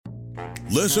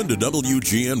Listen to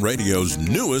WGN Radio's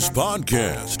newest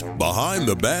podcast, Behind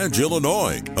the Badge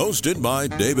Illinois, hosted by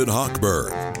David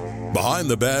Hochberg. Behind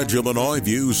the Badge Illinois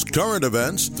views current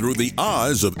events through the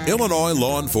eyes of Illinois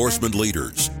law enforcement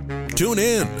leaders. Tune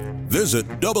in.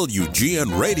 Visit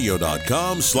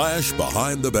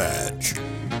WGNRadio.com/Behind the Badge.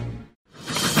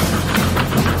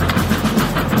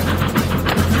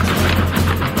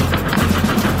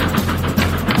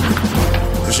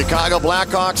 The Chicago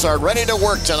Blackhawks are ready to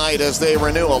work tonight as they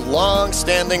renew a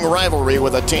long-standing rivalry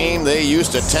with a team they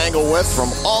used to tangle with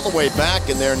from all the way back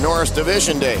in their Norris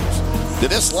Division days. The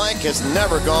dislike has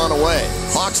never gone away.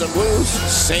 Hawks and Blues,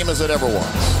 same as it ever was.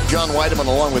 John Weideman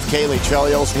along with Kaylee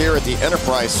Chelios here at the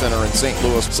Enterprise Center in St.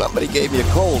 Louis. Somebody gave me a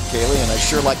cold, Kaylee, and I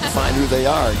sure like to find who they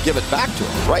are and give it back to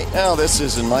them. Right now, this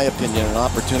is, in my opinion, an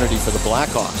opportunity for the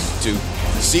Blackhawks to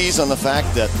seize on the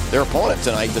fact that their opponent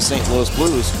tonight, the St. Louis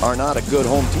Blues, are not a good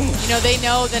home team. You know, they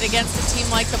know that against a team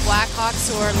like the Blackhawks,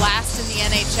 who are last in the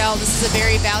NHL, this is a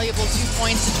very valuable 2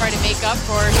 points to try to make up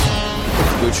for.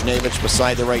 Buchnevich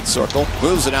beside the right circle,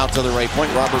 moves it out to the right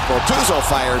point. Robert Bortuzzo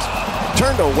fires,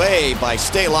 turned away by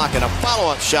Stalock, and a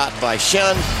follow-up shot by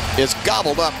Schenn is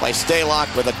gobbled up by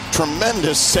Stalock with a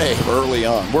tremendous save early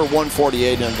on. We're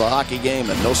 1:48 into the hockey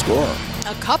game and no score.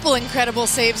 A couple incredible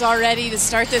saves already to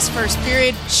start this first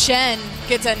period. Schenn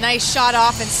gets a nice shot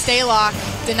off, and Stalock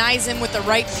denies him with the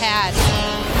right pad.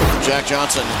 Jack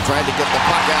Johnson tried to get the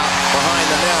puck out behind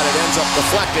the net. It ends up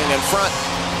deflecting in front.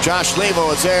 Josh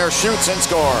Leivo is there, shoots and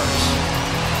scores.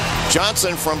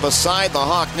 Johnson from beside the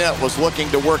Hawk net was looking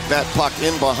to work that puck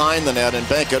in behind the net and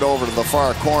bank it over to the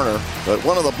far corner. But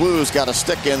one of the Blues got a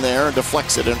stick in there and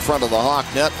deflects it in front of the Hawk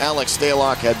net. Alex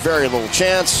Stalock had very little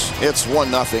chance. It's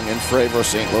 1-0 in favor of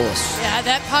St. Louis. Yeah,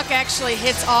 that puck actually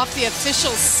hits off the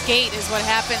official's skate is what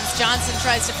happens. Johnson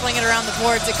tries to fling it around the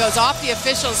boards. It goes off the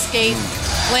official's skate,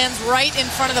 lands right in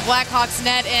front of the Blackhawks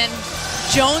net, and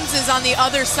Jones is on the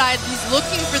other side. He's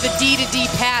looking for the D-to-D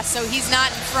pass, so he's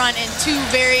not in front, and two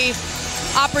very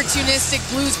opportunistic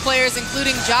Blues players,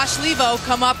 including Josh Leivo,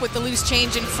 come up with the loose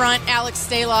change in front. Alex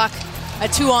Stalock, a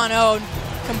 2-on-0,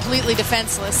 completely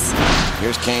defenseless.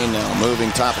 Here's Kane now,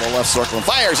 moving top of the left circle and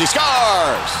fires. He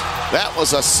scores! That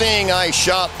was a seeing eye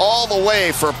shot all the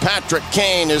way for Patrick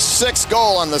Kane, his 6th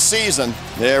goal on the season.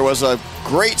 There was a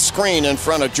great screen in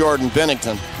front of Jordan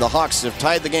Binnington. The Hawks have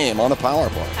tied the game on a power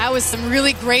play. That was some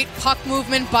really great puck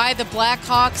movement by the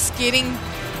Blackhawks, getting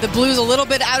the Blues a little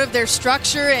bit out of their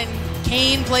structure, and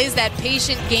Kane plays that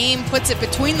patient game, puts it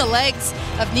between the legs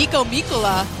of Niko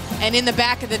Mikkola and in the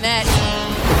back of the net.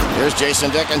 Here's Jason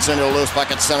Dickinson to a loose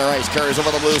puck at center ice, carries over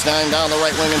the Blues 9 down the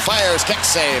right wing and fires. Kick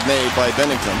save made by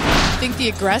Binnington. I think the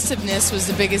aggressiveness was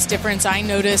the biggest difference I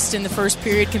noticed in the first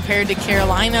period compared to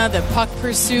Carolina. The puck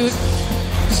pursuit,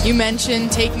 you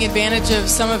mentioned taking advantage of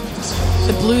some of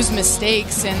the Blues'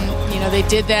 mistakes, and they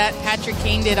did that. Patrick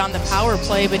Kane did on the power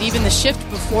play, but even the shift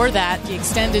before that, the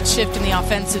extended shift in the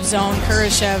offensive zone,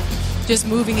 Kurashev just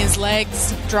moving his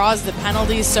legs, draws the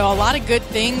penalties, so a lot of good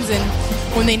things, and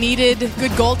when they needed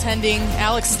good goaltending,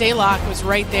 Alex Stalock was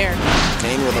right there.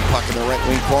 Kane with a puck in the right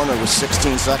wing corner with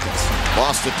 16 seconds.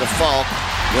 Lost it to Falk.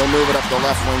 He'll move it up the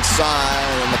left wing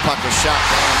side, and the puck is shot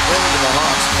down into the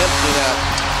Hawks' empty net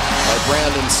by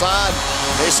Brandon Saad.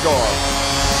 They score.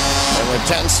 And with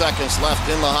 10 seconds left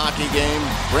in the hockey game,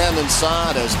 Brandon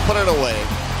Saad has put it away.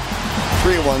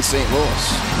 3-1 St.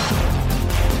 Louis.